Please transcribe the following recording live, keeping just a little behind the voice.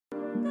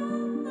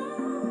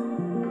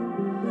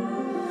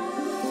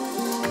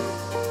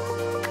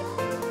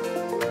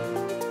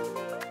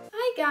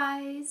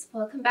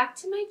welcome back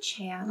to my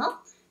channel.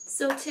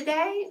 So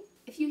today,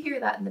 if you hear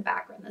that in the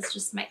background, that's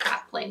just my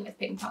cat playing with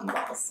ping pong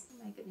balls.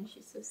 Oh my goodness,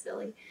 she's so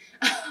silly.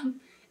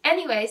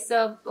 Anyway,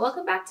 so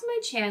welcome back to my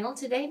channel.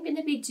 Today I'm going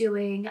to be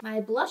doing my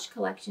blush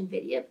collection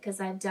video because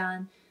I've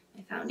done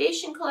my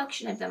foundation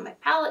collection, I've done my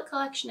palette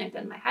collection, I've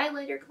done my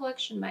highlighter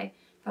collection, my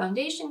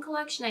foundation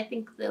collection. I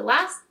think the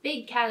last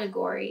big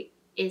category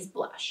is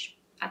blush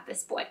at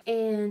this point.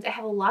 And I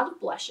have a lot of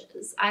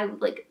blushes.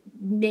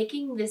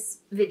 Making this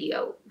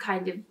video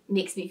kind of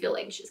makes me feel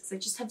anxious because I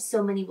just have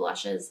so many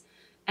blushes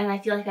and I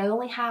feel like I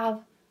only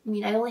have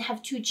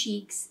 2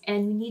 cheeks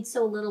and we need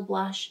so little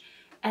blush,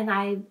 and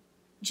I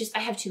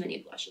have too many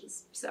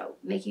blushes. So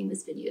making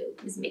this video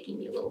is making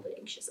me a little bit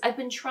anxious. I've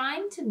been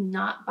trying to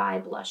not buy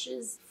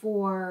blushes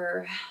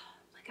for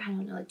I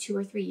don't know, 2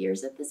 or 3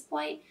 years at this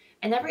point.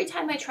 And every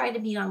time I try to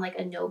be on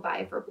a no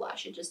buy for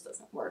blush, it just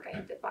doesn't work. I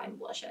end up buying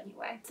blush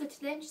anyway. So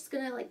today I'm just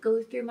gonna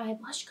go through my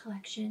blush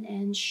collection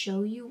and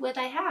show you what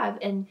I have.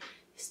 And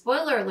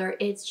spoiler alert,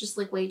 it's just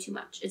way too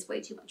much. It's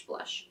way too much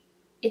blush.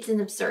 It's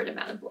an absurd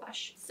amount of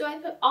blush. So I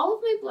put all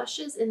of my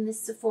blushes in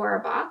this Sephora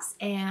box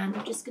and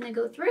I'm just gonna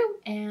go through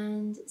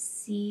and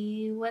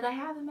see what I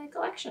have in my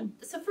collection.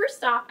 So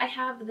first off, I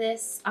have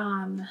this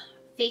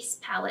face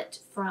palette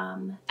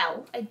from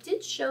Elle. I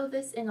did show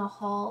this in a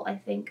haul, I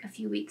think, a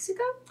few weeks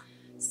ago.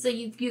 So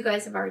you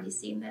guys have already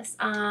seen this.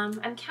 I'm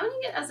counting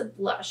it as a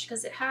blush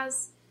because it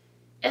has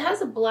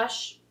a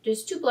blush.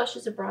 There's 2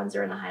 blushes, a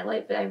bronzer and a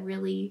highlight, but I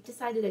really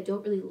decided I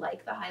don't really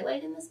like the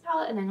highlight in this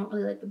palette and I don't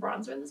really like the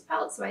bronzer in this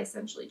palette, so I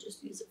essentially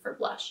just use it for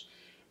blush.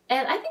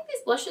 And I think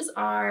these blushes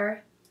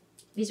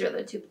these are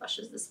the 2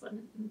 blushes, this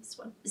one and this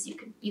one, as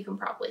you can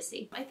probably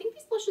see. I think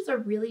these blushes are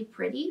really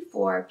pretty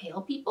for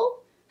pale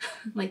people,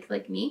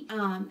 like me.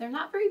 They're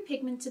not very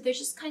pigmented. They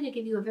just kind of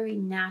give you a very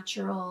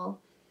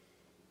natural,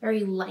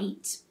 very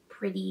light,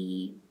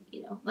 pretty,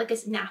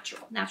 it's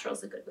natural. Natural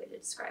is a good way to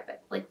describe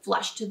it.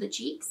 Flush to the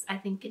cheeks. I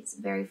think it's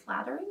very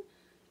flattering.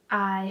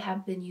 I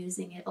have been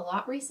using it a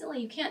lot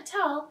recently. You can't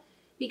tell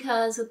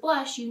because with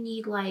blush, you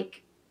need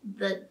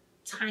the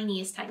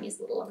tiniest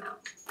little amount,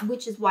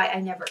 which is why I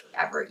never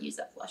ever use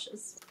up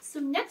blushes. So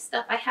next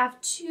up, I have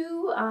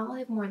 2, well, I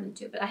have more than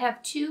 2, but I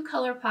have 2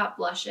 ColourPop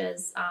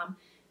blushes.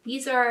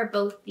 These are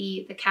both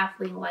the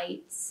Kathleen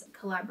Light's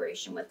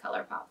collaboration with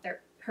ColourPop.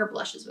 They're her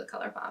blushes with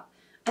ColourPop.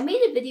 I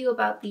made a video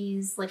about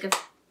these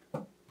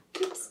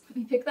oops, let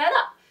me pick that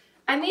up.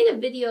 I made a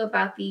video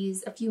about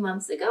these a few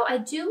months ago. I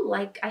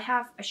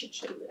should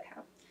show you what I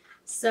have.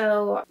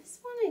 So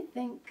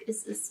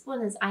this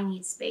one is I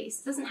Need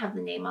Space. It doesn't have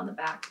the name on the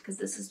back because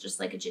this is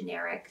just a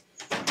generic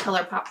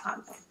ColourPop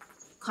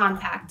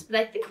compact. But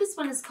I think this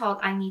one is called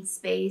I Need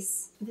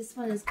Space. This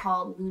one is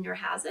called Lunar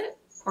Has It.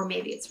 Or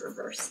maybe it's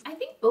reverse. I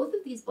think both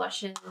of these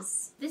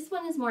blushes, this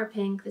one is more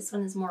pink, this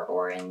one is more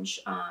orange.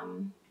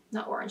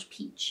 Not orange,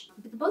 peach.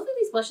 But both of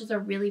these blushes are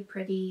really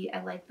pretty.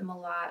 I like them a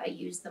lot. I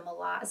use them a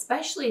lot,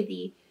 especially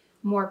the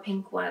more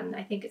pink one.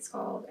 I think it's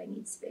called I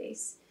Need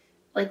Space.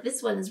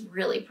 This one is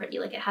really pretty.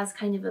 It has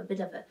kind of a bit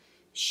of a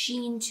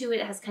sheen to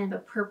it. It has kind of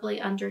a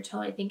purpley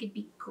undertone. I think it'd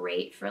be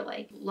great for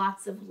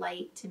lots of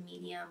light to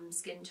medium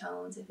skin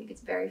tones. I think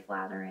it's very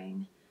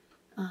flattering.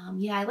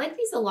 Yeah, I like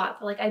these a lot.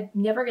 But I'm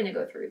never gonna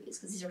go through these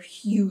because these are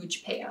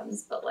huge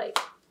pans, but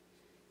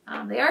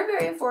they are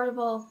very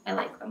affordable. I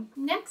like them.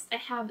 Next, I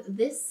have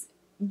this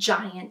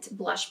giant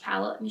blush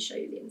palette. Let me show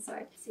you the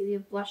inside. See, they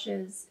have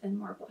blushes and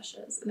more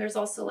blushes. And there's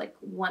also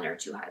 1 or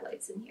 2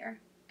 highlights in here.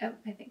 Oh,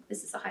 I think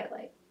this is a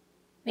highlight.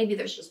 Maybe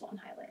there's just 1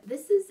 highlight.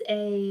 This is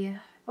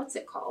what's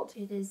it called?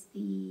 It is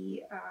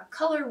the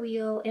Color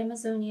Wheel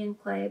Amazonian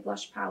Clay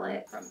Blush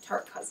Palette from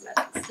Tarte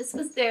Cosmetics. This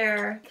was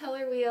their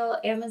Color Wheel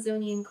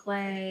Amazonian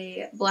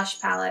Clay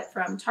Blush Palette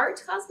from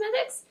Tarte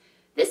Cosmetics.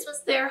 This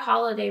was their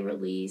holiday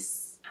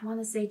release, I want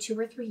to say 2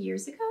 or 3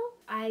 years ago.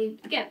 I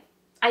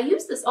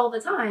use this all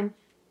the time.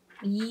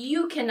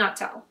 You cannot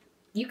tell.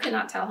 You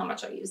cannot tell how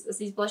much I use this.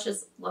 These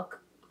blushes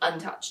look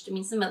untouched. I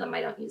mean, some of them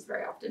I don't use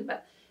very often,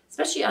 but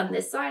especially on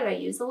this side, I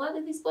use a lot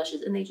of these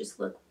blushes and they just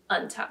look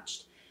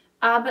untouched.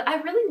 But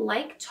I really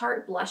like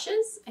Tarte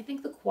blushes. I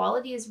think the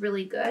quality is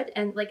really good.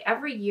 And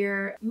every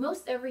year,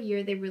 most every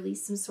year, they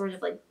release some sort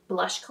of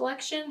blush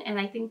collection. And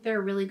I think they're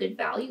a really good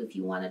value if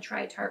you want to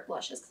try Tarte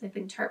blushes, because I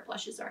think Tarte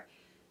blushes are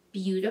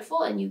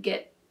beautiful and you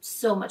get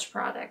so much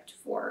product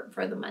for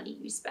the money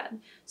you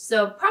spend.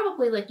 So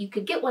probably you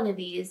could get one of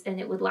these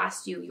and it would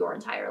last you your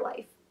entire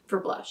life for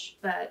blush.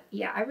 But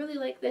yeah, I really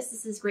like this.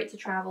 This is great to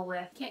travel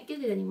with. Can't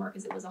get it anymore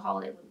because it was a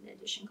holiday limited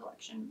edition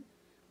collection.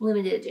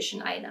 Limited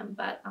edition item,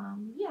 but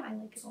yeah, I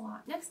like it a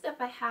lot. Next up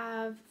I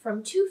have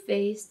from Too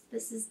Faced.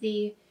 This is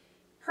the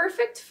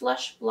Perfect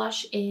Flush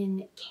Blush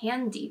in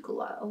Candy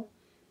Glow.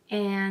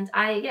 And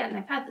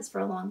I've had this for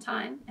a long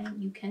time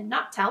and you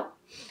cannot tell.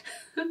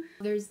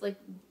 There's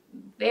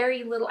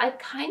very little. I'm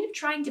kind of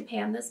trying to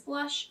pan this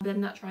blush, but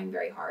I'm not trying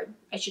very hard.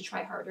 I should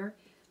try harder.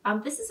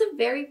 This is a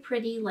very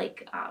pretty,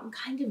 like,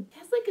 kind of,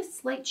 has like a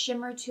slight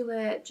shimmer to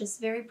it,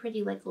 just very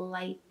pretty, like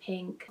light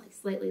pink, like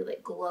slightly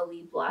like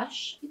glowy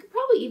blush. You could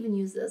probably even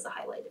use it as a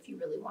highlight if you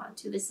really want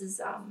to. This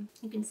is,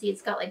 you can see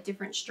it's got like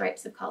different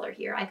stripes of color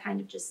here. I kind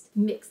of just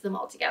mix them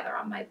all together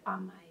on my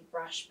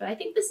brush, but I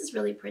think this is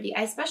really pretty.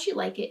 I especially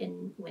like it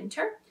in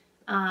winter.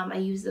 I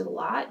use it a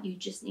lot. You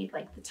just need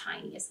like the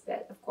tiniest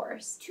bit, of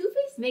course. Too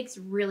Faced makes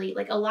really,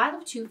 like a lot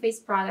of Too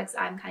Faced products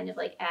I'm kind of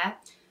like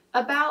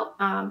about,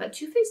 but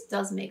Too Faced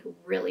does make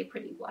really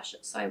pretty blushes,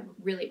 so I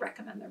really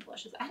recommend their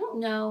blushes. I don't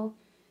know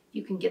if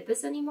you can get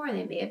this anymore.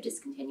 They may have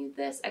discontinued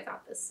this. I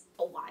got this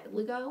a while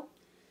ago,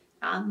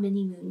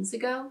 many moons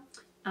ago,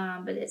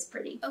 but it's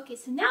pretty. Okay,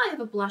 so now I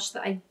have a blush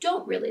that I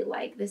don't really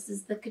like. This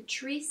is the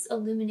Catrice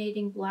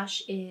Illuminating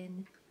Blush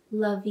in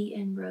La Vie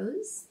en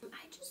Rose.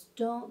 I just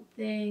don't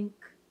think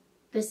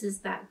this is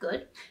that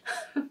good.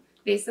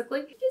 Basically,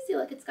 you can see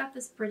like it's got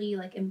this pretty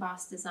like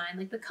embossed design.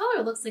 Like the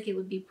color looks like it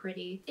would be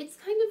pretty. It's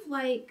kind of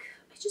like,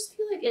 I just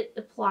feel like it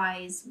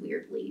applies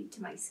weirdly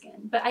to my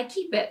skin, but I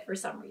keep it for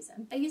some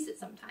reason. I use it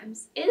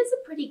sometimes. It is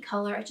a pretty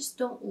color. I just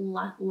don't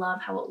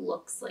love how it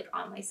looks like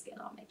on my skin,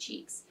 on my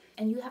cheeks.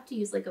 And you have to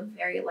use like a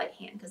very light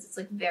hand because it's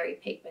like very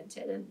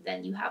pigmented, and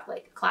then you have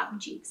like clown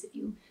cheeks if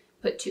you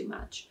put too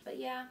much. But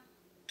yeah,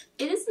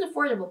 it is an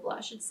affordable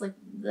blush. It's like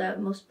the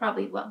most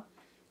probably, well,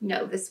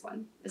 no, this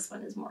one is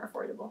more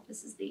affordable.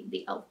 This is the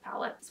e.l.f.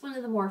 palette. It's one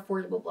of the more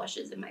affordable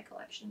blushes in my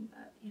collection,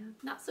 but yeah,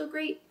 not so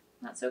great.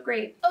 Not so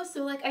great. Oh,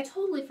 so like I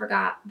totally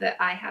forgot that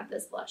I have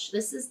this blush.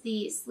 This is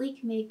the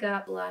Sleek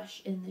Makeup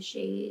blush in the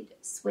shade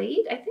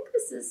Suede. I think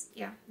this is,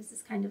 yeah, this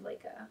is kind of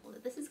like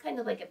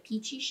a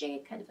peachy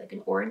shade, kind of like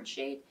an orange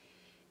shade.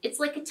 It's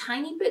like a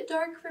tiny bit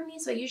dark for me,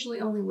 so I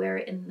usually only wear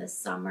it in the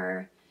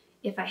summer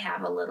if I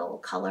have a little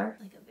color,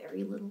 like a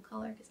very little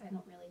color, because I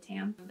don't really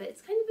tan. But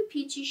it's kind of a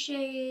peachy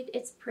shade.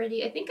 It's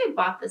pretty. I think I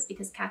bought this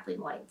because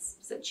Kathleen Lights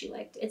said she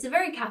liked it. It's a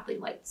very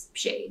Kathleen Lights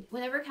shade.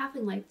 Whenever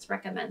Kathleen Lights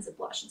recommends a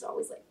blush, it's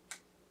always like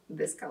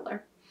this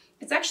color.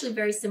 It's actually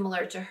very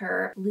similar to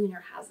her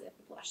Lunar Has It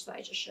blush that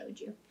I just showed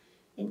you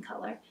in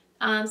color.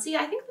 So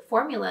yeah, I think the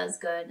formula is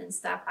good and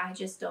stuff. I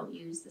just don't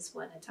use this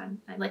one a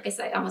ton. Like I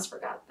said, I almost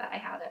forgot that I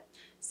had it.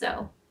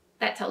 So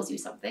that tells you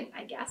something,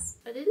 I guess.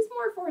 But it is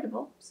more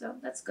affordable, so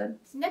that's good.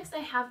 So next I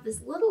have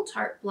this little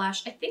Tarte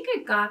blush. I think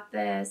I got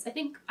this. I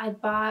think I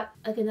bought,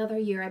 like another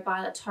year, I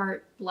bought a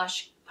Tarte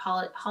blush,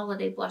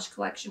 holiday blush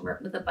collection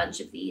with a bunch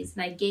of these.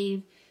 And I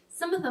gave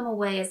some of them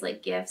away as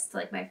like gifts to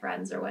like my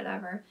friends or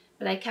whatever.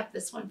 But I kept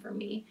this one for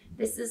me.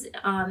 This is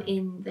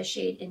in the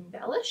shade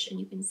Embellish, and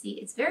you can see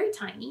it's very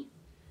tiny.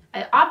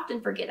 I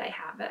often forget I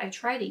have it. I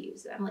try to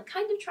use it. I'm like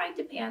kind of trying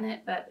to pan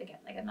it, but again,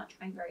 like I'm not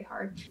trying very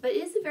hard. But it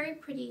is a very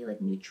pretty like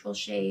neutral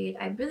shade.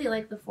 I really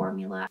like the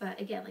formula,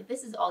 but again, like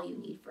this is all you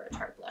need for a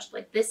Tarte blush.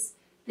 Like this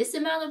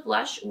amount of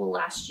blush will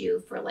last you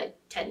for like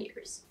 10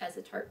 years as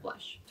a Tarte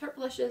blush. Tarte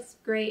blushes,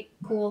 great,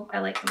 cool. I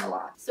like them a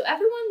lot. So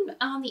everyone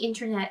on the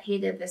internet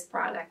hated this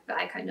product, but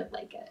I kind of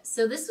like it.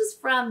 So this was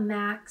from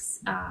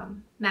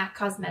MAC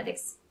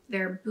Cosmetics,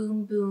 their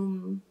Boom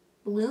Boom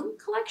Bloom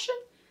collection,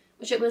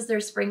 which it was their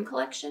spring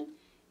collection.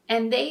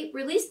 And they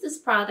released this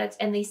product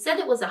and they said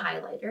it was a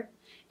highlighter,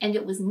 and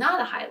it was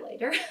not a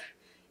highlighter.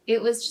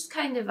 It was just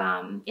kind of,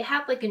 it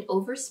had like an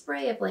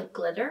overspray of like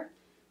glitter,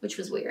 which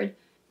was weird.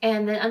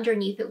 And then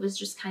underneath it was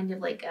just kind of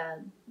like a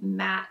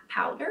matte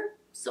powder.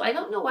 So I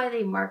don't know why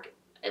they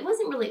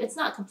it's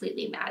not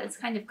completely matte. It's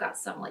kind of got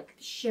some like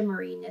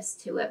shimmeriness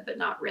to it, but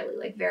not really,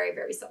 like very,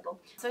 very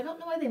subtle. So I don't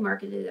know why they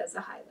marketed it as a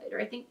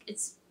highlighter. I think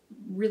it's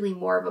really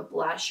more of a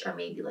blush or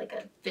maybe like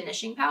a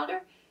finishing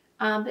powder.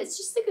 But it's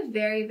just like a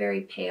very,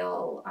 very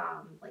pale,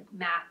 like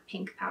matte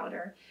pink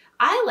powder.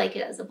 I like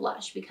it as a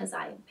blush because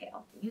I am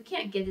pale. You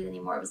can't get it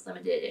anymore. It was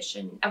limited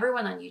edition.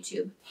 Everyone on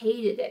YouTube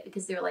hated it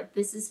because they were like,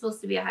 this is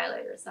supposed to be a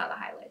highlighter. It's not a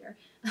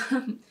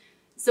highlighter.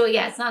 So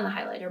yeah, it's not a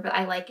highlighter, but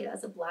I like it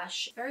as a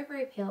blush. Very,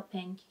 very pale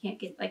pink. You can't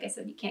get, like I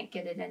said, you can't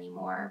get it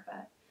anymore,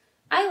 but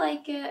I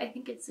like it. I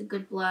think it's a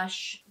good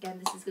blush.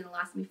 Again, this is going to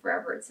last me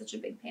forever. It's such a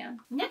big pan.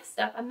 Next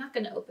up, I'm not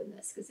going to open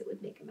this because it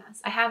would make a mess.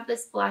 I have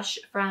this blush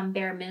from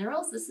Bare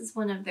Minerals. This is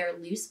one of their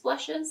loose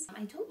blushes.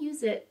 I don't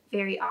use it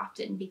very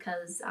often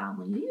because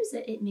when you use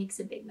it, it makes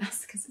a big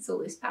mess because it's a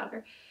loose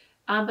powder.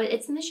 But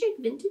it's in the shade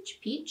Vintage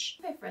Peach.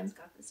 My friends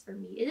got this for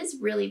me. It is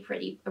really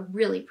pretty, a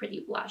really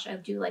pretty blush. I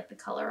do like the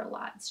color a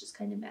lot. It's just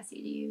kind of messy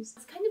to use.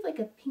 It's kind of like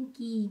a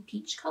pinky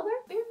peach color.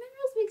 Bare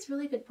Minerals makes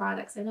really good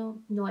products. I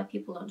don't know why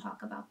people don't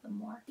talk about them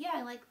more. Yeah,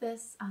 I like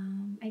this.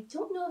 I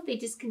don't know if they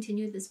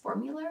discontinued this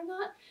formula or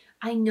not.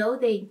 I know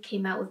they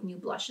came out with new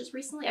blushes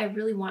recently. I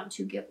really want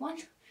to get one.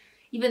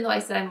 Even though I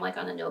said I'm like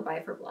on a no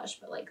buy for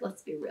blush, but like,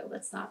 let's be real,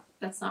 that's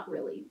not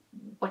really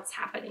what's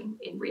happening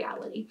in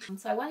reality.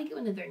 So I want to get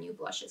one of their new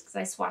blushes because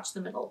I swatched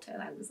them at Ulta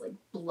and I was like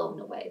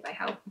blown away by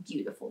how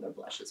beautiful their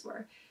blushes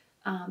were.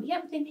 Yeah,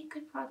 but they make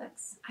good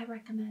products. I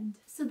recommend.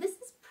 So this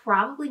is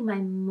probably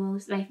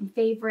my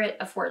favorite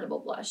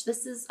affordable blush.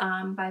 This is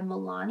by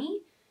Milani.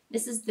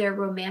 This is their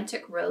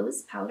Romantic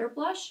Rose powder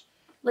blush.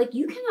 Like,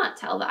 you cannot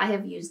tell that I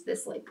have used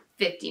this like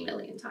 50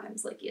 million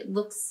times. Like, it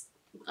looks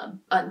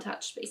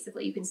untouched,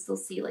 basically. You can still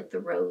see like the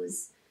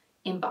rose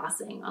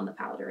embossing on the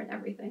powder and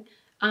everything.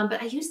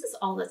 But I use this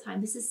all the time.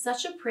 This is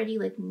such a pretty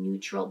like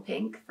neutral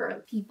pink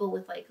for people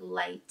with like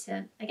light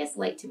to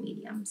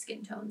medium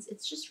skin tones.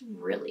 It's just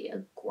really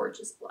a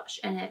gorgeous blush,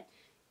 and it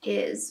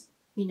is,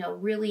 you know,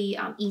 really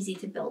easy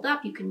to build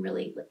up. You can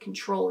really like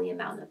control the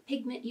amount of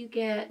pigment you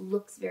get.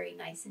 Looks very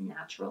nice and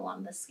natural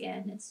on the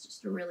skin. It's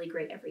just a really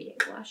great everyday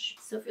blush.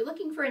 So if you're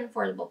looking for an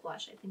affordable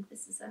blush, I think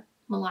this is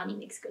Milani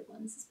makes good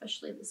ones,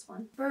 especially this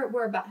one.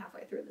 We're about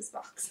halfway through this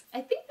box.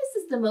 I think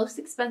this is the most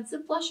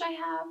expensive blush I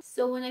have.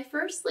 So when I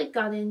first like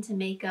got into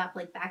makeup,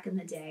 like back in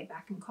the day,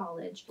 back in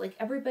college, like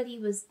everybody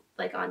was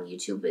like on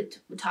YouTube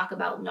would talk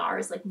about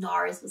NARS. Like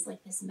NARS was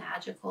like this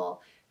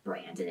magical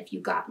brand, and if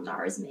you got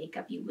NARS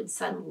makeup, you would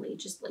suddenly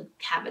just like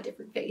have a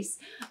different face.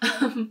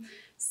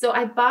 So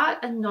I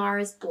bought a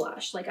NARS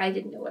blush. Like, I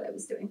didn't know what I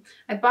was doing.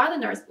 I bought a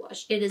NARS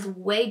blush. It is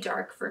way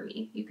dark for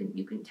me. You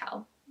can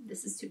tell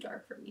this is too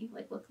dark for me.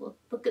 Like,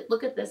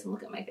 look at this and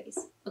look at my face.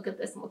 Look at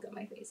this and look at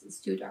my face. It's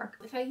too dark.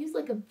 If I use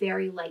like a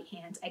very light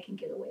hand, I can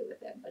get away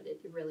with it, but it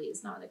really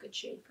is not a good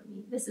shade for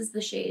me. This is the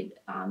shade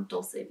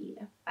Dulce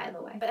Vida, by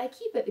the way. But I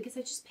keep it because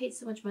I just paid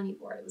so much money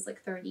for it. It was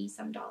like $30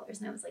 some,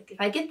 and I was like, if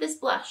I get this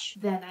blush,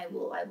 then I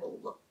will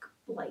look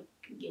like,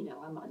 you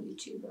know, I'm on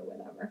YouTube or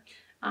whatever,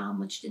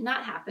 which did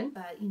not happen.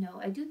 But, you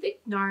know, I do think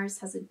NARS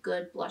has a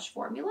good blush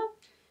formula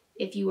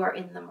if you are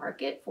in the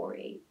market for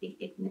an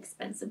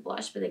expensive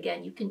blush. But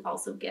again, you can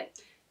also get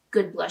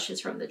good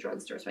blushes from the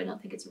drugstore, so I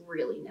don't think it's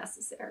really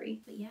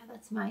necessary. But yeah,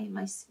 that's my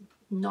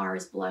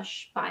NARS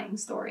blush buying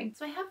story.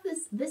 So I have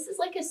this is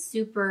like a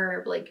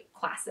super like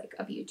classic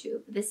of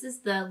YouTube. This is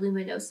the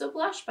Luminoso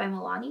blush by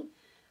Milani.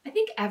 I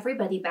think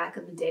everybody back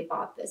in the day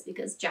bought this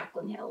because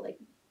Jaclyn Hill, like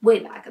way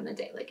back in the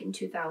day, like in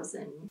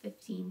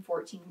 2015,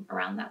 14,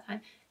 around that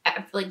time,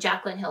 like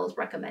Jaclyn Hill is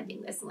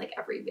recommending this in like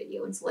every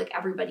video. And so like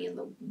everybody in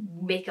the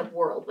makeup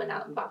world went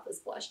out and bought this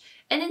blush.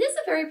 And it is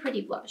a very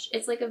pretty blush.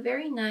 It's like a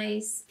very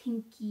nice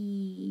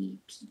pinky,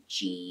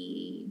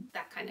 peachy,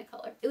 that kind of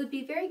color. It would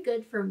be very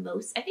good for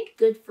most, I think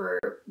good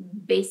for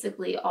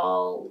basically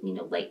all, you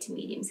know, light to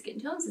medium skin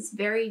tones. It's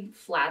very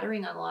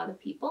flattering on a lot of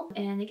people.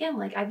 And again,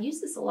 like I've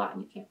used this a lot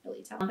and you can't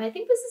really tell. But I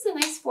think this is a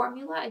nice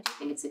formula. I do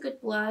think it's a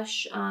good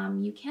blush.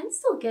 You can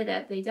still get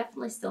it. They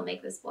definitely still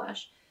make this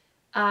blush.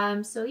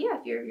 So yeah,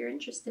 if you're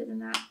interested in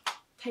that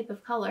type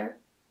of color,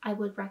 I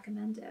would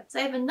recommend it. So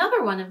I have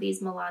another one of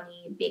these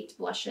Milani baked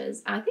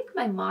blushes. I think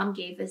my mom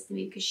gave this to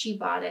me because she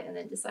bought it and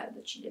then decided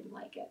that she didn't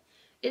like it.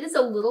 It is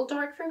a little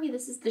dark for me.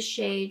 This is the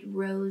shade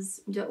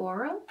Rose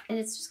d'Oro, and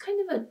it's just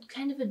kind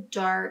of a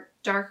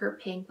darker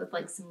pink with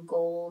like some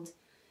gold.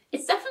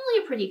 It's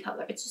definitely a pretty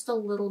color. It's just a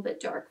little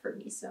bit dark for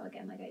me. So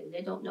again, like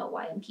I don't know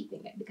why I'm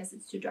keeping it because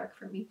it's too dark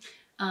for me,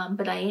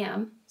 but I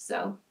am.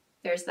 So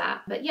there's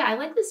that. But yeah, I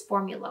like this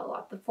formula a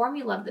lot. The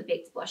formula of the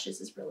baked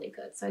blushes is really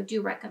good. So I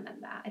do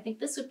recommend that. I think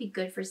this would be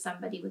good for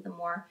somebody with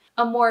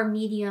a more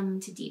medium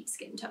to deep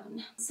skin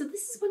tone. So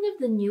this is one of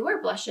the newer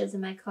blushes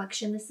in my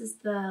collection. This is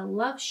the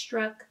Love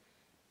Struck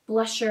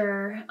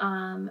blusher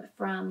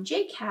from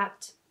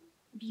J-Cat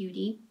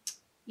Beauty.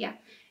 Yeah.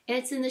 And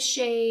it's in the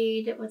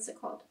shade, what's it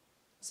called?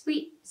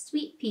 Sweet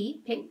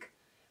Pea Pink.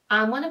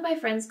 One of my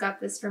friends got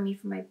this for me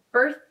for my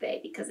birthday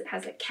because it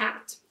has a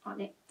cat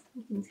on it.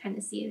 You can kind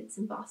of see it's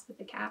embossed with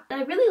a cat. And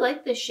I really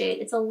like this shade.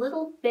 It's a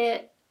little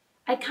bit,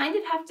 I kind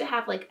of have to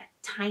have like a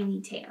tiny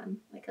tan,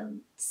 like a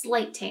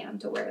slight tan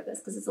to wear this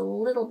because it's a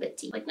little bit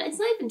deep. Like it's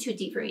not even too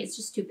deep for me, it's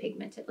just too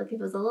pigmented. Like if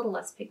it was a little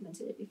less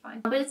pigmented, it'd be fine.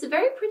 But it's a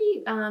very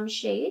pretty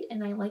shade,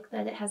 and I like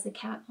that it has a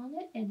cat on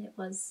it, and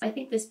I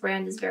think this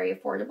brand is very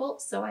affordable,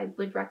 so I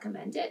would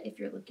recommend it if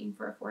you're looking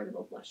for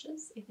affordable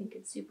blushes. I think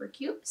it's super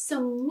cute.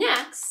 So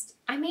next,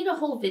 I made a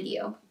whole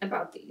video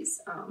about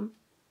these.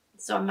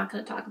 So I'm not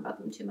going to talk about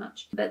them too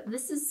much. But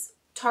this is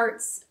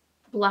Tarte's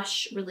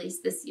blush release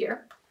this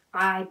year.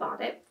 I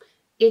bought it.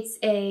 It's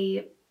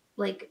a,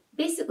 like,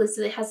 basically,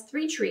 so it has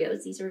 3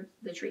 trios. These are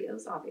the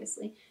trios,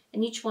 obviously.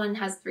 And each one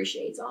has 3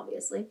 shades,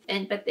 obviously.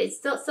 But they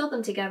still sell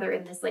them together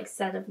in this, like,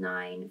 set of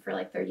 9 for,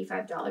 like,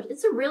 $35.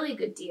 It's a really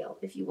good deal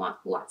if you want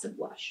lots of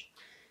blush.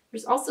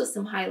 There's also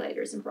some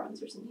highlighters and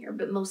bronzers in here,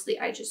 but mostly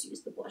I just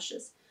use the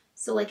blushes.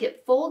 So, like,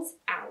 it folds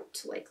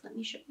out. Like, let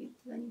me show you.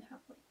 Then you have,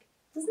 like,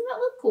 doesn't that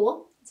look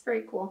cool? It's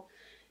very cool.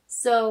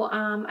 So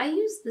I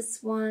use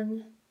this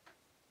one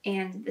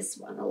and this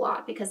one a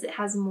lot because it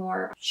has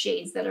more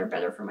shades that are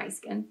better for my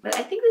skin. But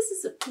I think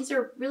these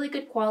are really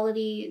good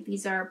quality.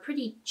 These are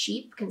pretty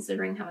cheap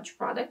considering how much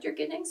product you're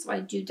getting. So I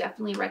do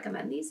definitely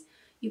recommend these.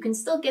 You can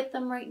still get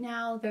them right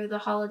now. They're the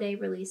holiday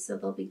release, so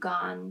they'll be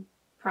gone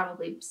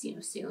probably, you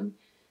know, soon.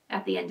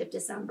 At the end of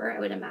December,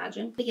 I would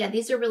imagine. But yeah,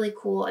 these are really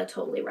cool. I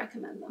totally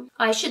recommend them.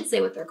 I should say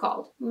what they're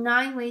called.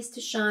 9 Ways to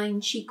Shine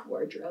Cheek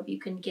Wardrobe. You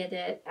can get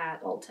it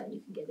at Ulta and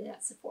you can get it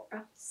at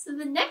Sephora. So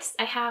the next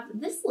I have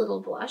this little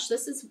blush.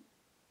 This is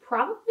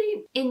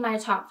probably in my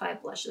top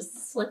 5 blushes.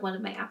 This is like one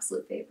of my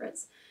absolute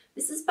favorites.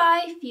 This is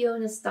by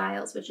Fiona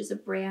Styles, which is a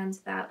brand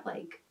that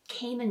like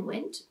came and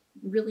went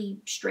really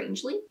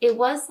strangely. It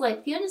was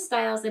like, Fiona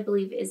Styles, I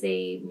believe, is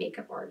a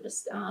makeup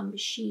artist.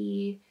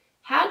 She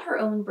had her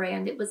own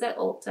brand. It was at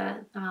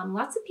Ulta.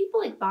 Lots of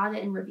people like bought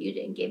it and reviewed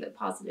it and gave it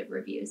positive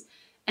reviews.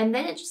 And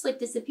then it just like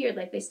disappeared.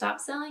 Like they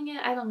stopped selling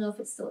it. I don't know if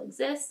it still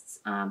exists.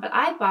 But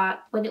I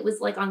bought, when it was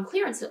like on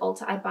clearance at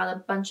Ulta, I bought a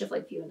bunch of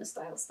like Fiona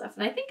Styles stuff.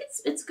 And I think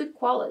it's good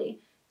quality.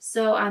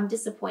 So I'm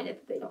disappointed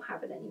that they don't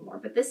have it anymore.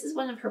 But this is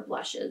one of her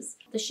blushes.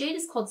 The shade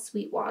is called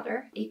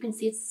Sweetwater. You can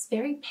see it's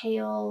very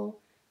pale,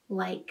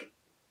 like,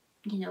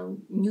 you know,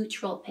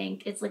 neutral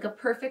pink. It's like a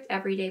perfect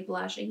everyday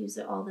blush. I use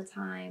it all the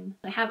time.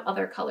 I have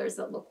other colors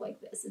that look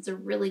like this. It's a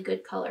really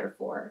good color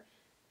for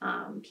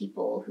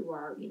people who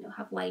are, you know,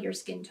 have lighter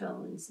skin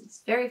tones.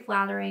 It's very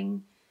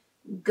flattering,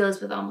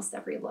 goes with almost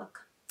every look.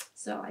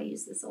 So I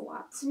use this a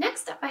lot. So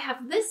next up I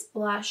have this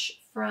blush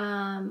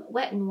from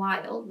Wet n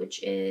Wild,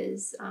 which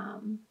is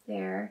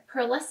their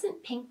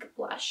pearlescent pink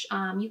blush.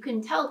 You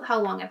can tell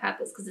how long I've had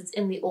this because it's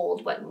in the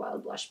old Wet n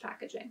Wild blush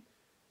packaging.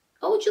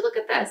 Oh, would you look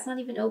at that? It's not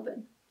even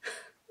open.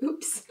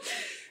 Oops.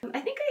 I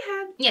think I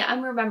had, yeah,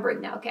 I'm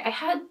remembering now. Okay, I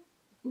had,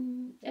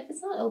 if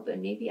it's not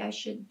open, maybe I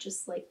should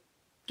just like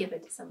give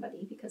it to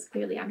somebody because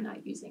clearly I'm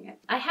not using it.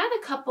 I had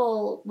a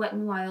couple Wet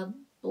n Wild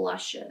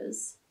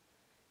blushes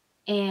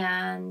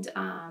and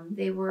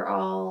they were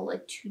all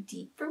like too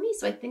deep for me,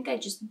 so I think I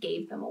just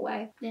gave them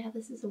away. Yeah,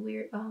 this is a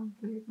weird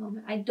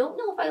moment. I don't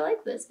know if I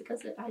like this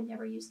because I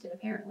never used it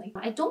apparently.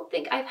 I don't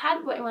think I've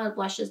had Wet n Wild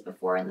blushes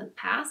before in the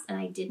past and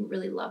I didn't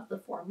really love the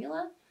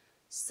formula,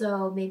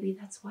 so maybe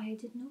that's why I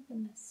didn't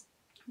open this.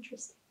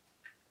 Interesting.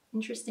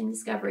 Interesting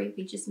discovery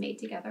we just made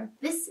together.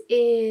 This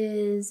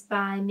is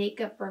by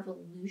Makeup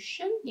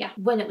Revolution. Yeah,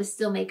 when it was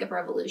still Makeup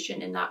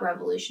Revolution and not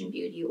Revolution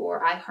Beauty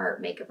or I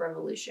Heart Makeup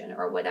Revolution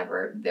or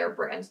whatever their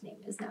brand name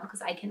is now,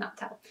 because I cannot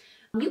tell.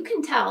 You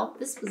can tell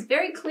this was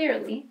very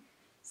clearly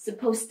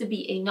supposed to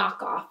be a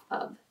knockoff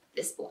of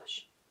this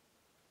blush.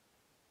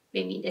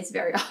 I mean, it's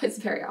very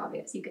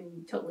obvious. You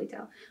can totally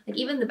tell. Like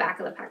even the back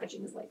of the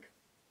packaging is like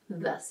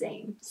the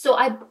same. So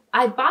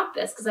I bought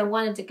this because I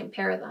wanted to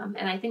compare them,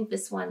 and I think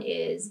this one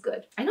is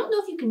good. I don't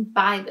know if you can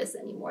buy this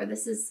anymore.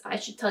 This is, I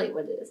should tell you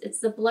what it is. It's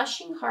the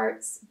Blushing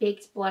Hearts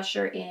Baked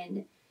Blusher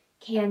in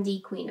Candy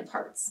Queen of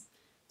Hearts.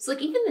 So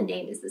like even the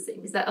name is the same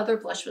because that other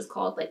blush was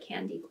called like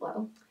Candy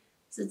Glow.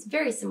 So it's a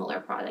very similar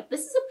product.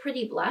 This is a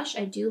pretty blush.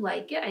 I do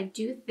like it. I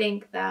do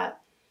think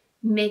that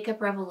Makeup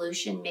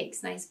Revolution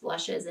makes nice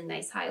blushes and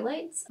nice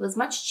highlights. It was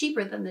much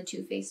cheaper than the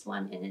Too Faced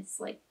one, and it's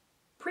like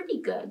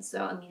pretty good.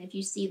 So I mean, if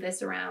you see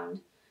this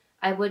around,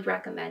 I would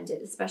recommend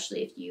it,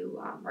 especially if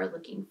you are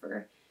looking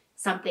for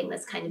something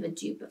that's kind of a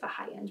dupe of a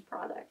high-end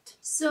product.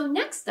 So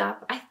next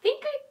up, I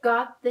think I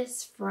got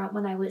this from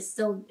when I was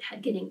still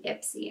getting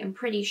Ipsy. I'm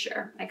pretty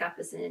sure I got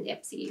this in an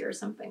Ipsy or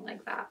something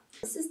like that.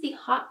 This is the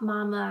Hot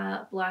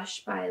Mama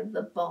blush by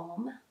The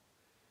Balm.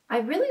 I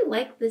really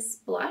like this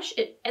blush.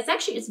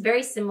 It's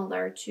very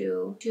similar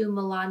to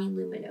Milani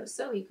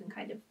Luminoso, you can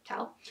kind of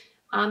tell.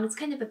 It's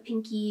kind of a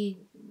pinky,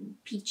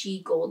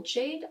 peachy gold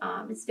shade.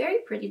 It's very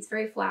pretty. It's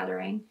very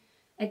flattering.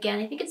 Again,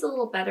 I think it's a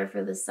little better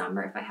for the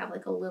summer if I have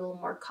like a little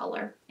more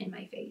color in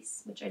my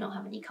face, which I don't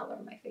have any color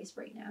in my face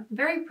right now.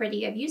 Very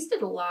pretty. I've used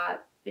it a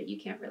lot, but you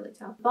can't really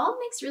tell. Balm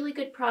makes really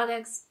good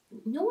products.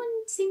 No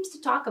one seems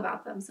to talk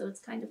about them, so it's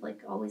kind of like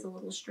always a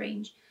little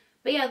strange.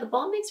 But yeah, the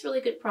Balm makes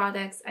really good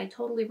products. I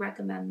totally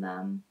recommend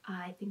them.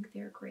 I think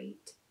they're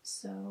great.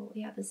 So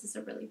yeah, this is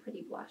a really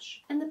pretty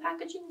blush. And the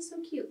packaging is so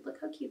cute. Look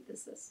how cute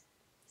this is.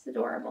 It's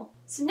adorable.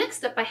 So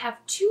next up I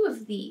have two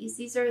of these.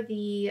 These are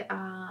the, what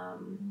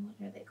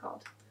are they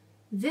called?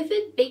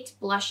 Vivid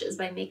Baked Blushes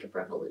by Makeup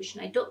Revolution.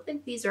 I don't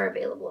think these are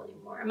available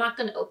anymore. I'm not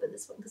going to open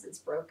this one because it's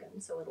broken,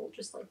 so it'll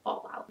just like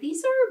fall out.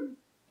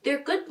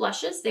 They're good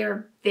blushes.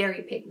 They're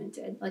very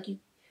pigmented. Like you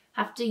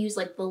have to use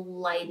like the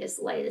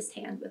lightest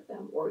hand with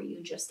them, or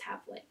you just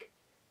have like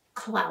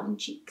clown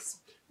cheeks,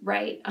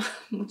 right?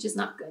 Which is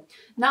not good.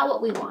 Not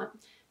what we want.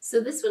 So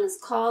this one is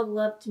called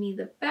Loved Me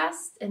the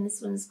Best, and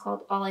this one is called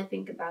All I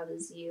Think About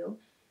Is You.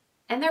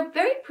 And they're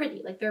very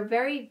pretty. Like they're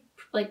very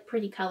like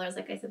pretty colors.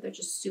 Like I said, they're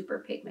just super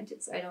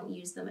pigmented, so I don't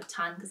use them a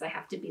ton because I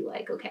have to be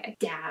like, okay,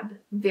 dab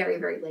very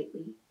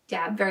lightly,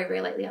 dab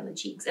very lightly on the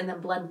cheeks, and then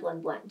blend.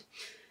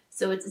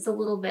 So it's a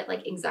little bit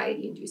like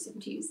anxiety inducing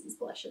to use these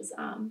blushes.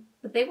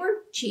 But they were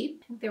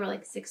cheap. I think they were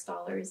like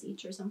 $6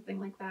 each or something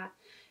like that.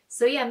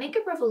 So yeah,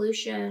 Makeup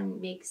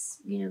Revolution makes,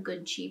 you know,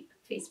 good cheap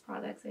face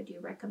products. I do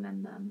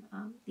recommend them.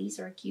 These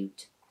are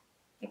cute.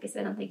 Like I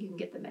said, I don't think you can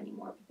get them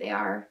anymore, but they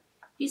are.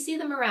 If you see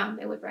them around,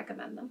 I would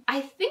recommend them.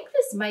 I think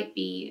this might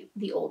be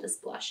the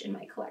oldest blush in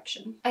my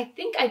collection. I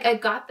think I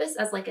got this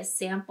as like a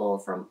sample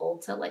from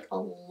Ulta like a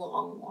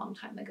long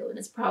time ago, and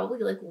it's probably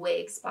like way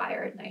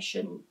expired and I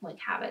shouldn't like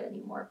have it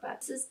anymore.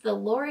 But this is the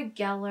Laura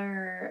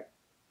Geller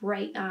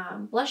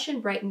Blush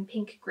and Brighten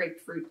Pink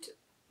Grapefruit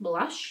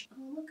blush.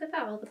 Oh, look at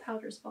that, all the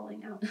powder's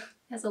falling out. It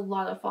has a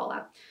lot of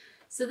fallout.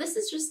 So this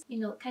is just, you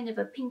know, kind of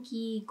a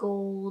pinky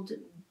gold,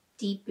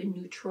 deep and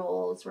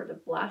neutral sort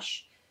of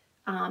blush.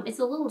 It's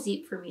a little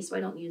deep for me, so I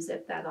don't use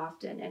it that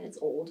often, and it's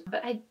old.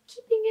 But I'm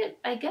keeping it,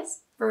 I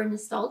guess, for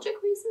nostalgic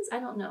reasons. I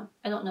don't know.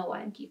 I don't know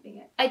why I'm keeping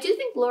it. I do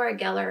think Laura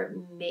Geller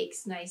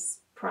makes nice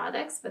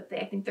products, but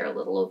I think they're a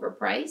little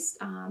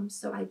overpriced.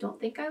 So I don't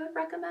think I would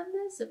recommend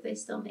this if they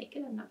still make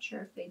it. I'm not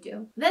sure if they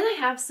do. Then I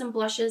have some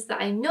blushes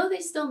that I know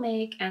they still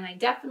make, and I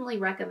definitely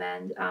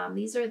recommend.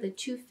 These are the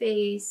Too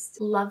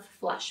Faced Love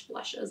Flush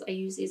blushes. I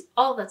use these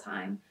all the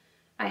time.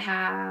 I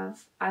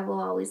have I Will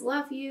Always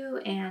Love You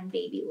and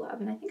Baby Love,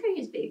 and I think I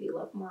use Baby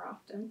Love more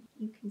often.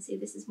 You can see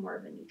this is more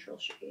of a neutral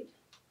shade.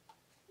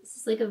 This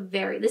is like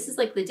this is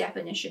like the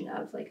definition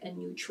of like a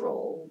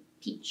neutral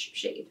peach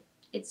shade.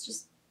 It's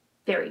just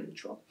very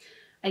neutral.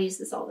 I use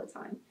this all the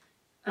time.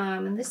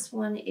 And this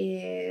one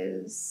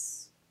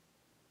has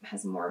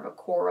more of a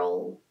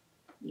coral,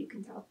 you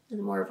can tell,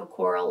 there's more of a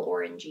coral,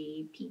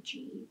 orangey,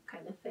 peachy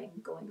kind of thing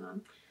going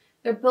on.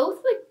 They're both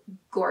like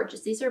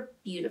gorgeous. These are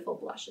beautiful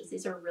blushes.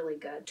 These are really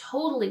good.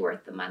 Totally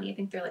worth the money. I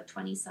think they're like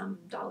 $20-some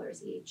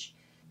each.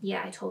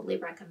 Yeah, I totally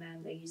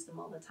recommend. I use them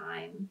all the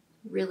time.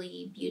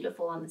 Really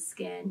beautiful on the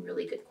skin,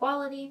 really good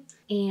quality,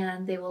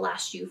 and they will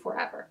last you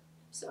forever.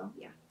 So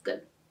yeah,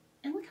 good.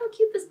 And look how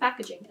cute this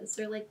packaging is.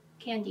 They're like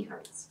candy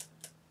hearts.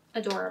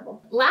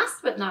 Adorable.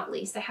 Last but not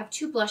least, I have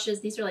two blushes.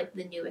 These are like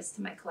the newest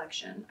to my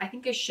collection. I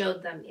think I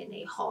showed them in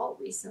a haul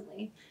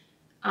recently.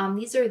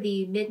 These are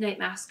the Midnight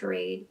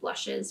Masquerade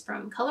blushes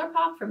from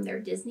ColourPop from their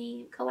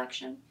Disney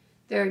collection.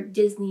 Their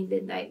Disney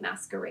Midnight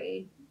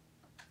Masquerade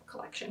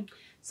collection.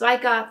 So I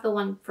got the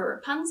one for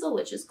Rapunzel,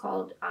 which is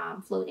called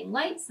Floating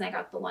Lights, and I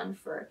got the one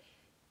for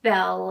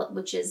Belle,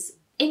 which is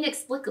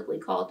inexplicably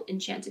called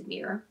Enchanted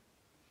Mirror.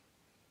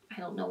 I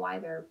don't know why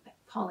they're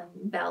calling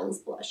Belle's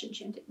blush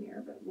Enchanted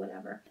Mirror, but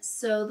whatever.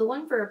 So the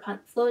one for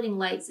Floating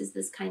Lights is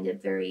this kind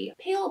of very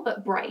pale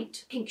but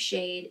bright pink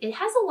shade. It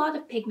has a lot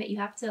of pigment. You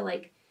have to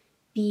like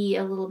be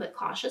a little bit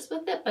cautious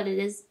with it, but it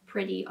is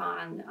pretty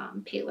on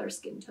paler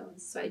skin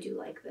tones. So I do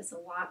like this a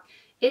lot.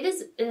 It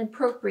is an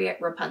appropriate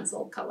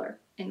Rapunzel color,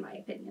 in my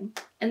opinion.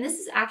 And this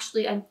is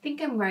actually, I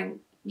think I'm wearing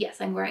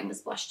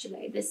this blush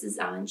today. This is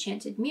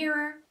Enchanted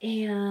Mirror,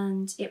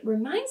 and it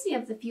reminds me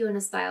of the Fiona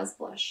Styles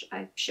blush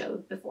I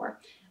showed before.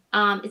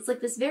 It's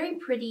like this very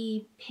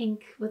pretty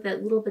pink with a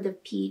little bit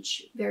of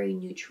peach, very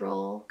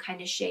neutral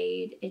kind of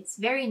shade. It's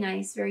very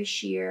nice, very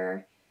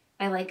sheer.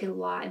 I like it a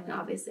lot. I mean,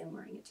 obviously I'm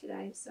wearing it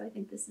today, so I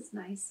think this is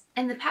nice.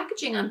 And the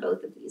packaging on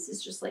both of these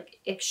is just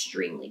like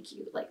extremely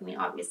cute. Like, I mean,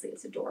 obviously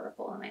it's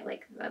adorable, and I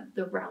like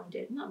the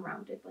rounded, not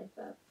rounded, like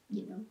the,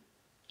 you know,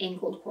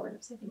 angled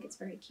corners. I think it's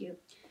very cute.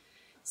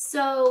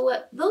 So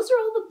those are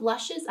all the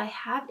blushes I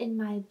have in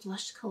my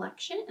blush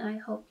collection, and I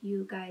hope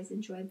you guys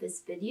enjoyed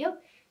this video.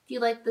 If you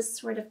like this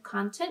sort of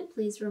content,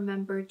 please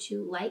remember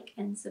to like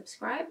and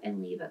subscribe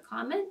and leave a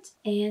comment,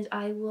 and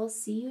I will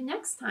see you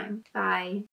next time. Bye.